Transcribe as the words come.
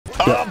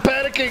I'm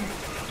panicking.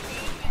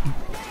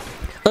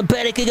 I'm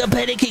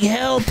panicking,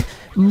 help!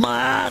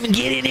 Mom,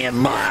 get in here,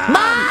 Mom!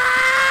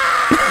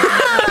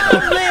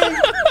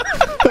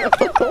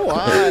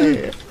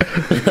 Why?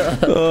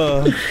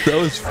 That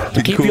was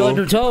fucking Keep cool. you on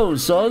your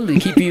toes, son. To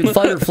keep you in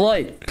fight or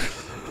flight.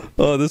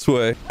 Oh, this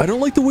way. I don't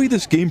like the way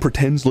this game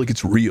pretends like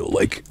it's real.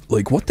 Like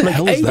what the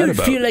hell is that about?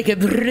 I feel like I'm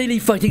really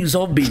fighting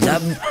zombies.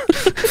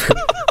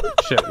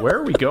 Shit, where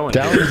are we going?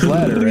 Down this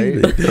ladder,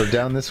 right? Or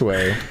down this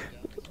way?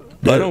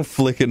 I don't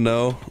flicking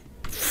know.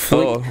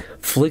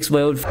 Flicks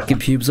my own fucking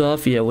pubes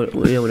off. Yeah,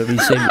 whatever you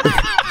say.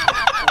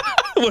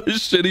 What a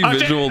shitty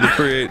visual to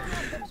create.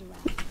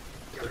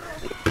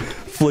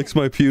 Flicks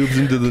my pubes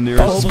into the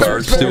nearest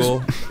bar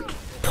stool.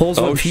 Pulls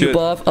one pube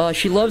off.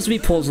 She loves me.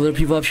 Pulls another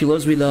pube off. She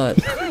loves me not.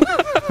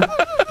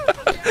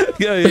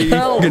 Yeah, you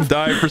can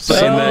die for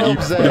saying that, you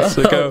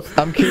sicko.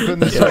 I'm keeping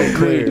this one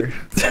clear.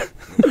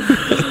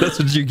 That's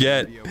what you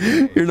get.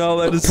 You're not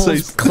allowed to say.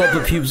 Pulls a clump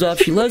of pubes off.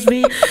 She loves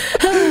me.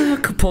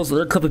 Pulls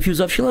another clump of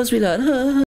pubes off. She loves me not.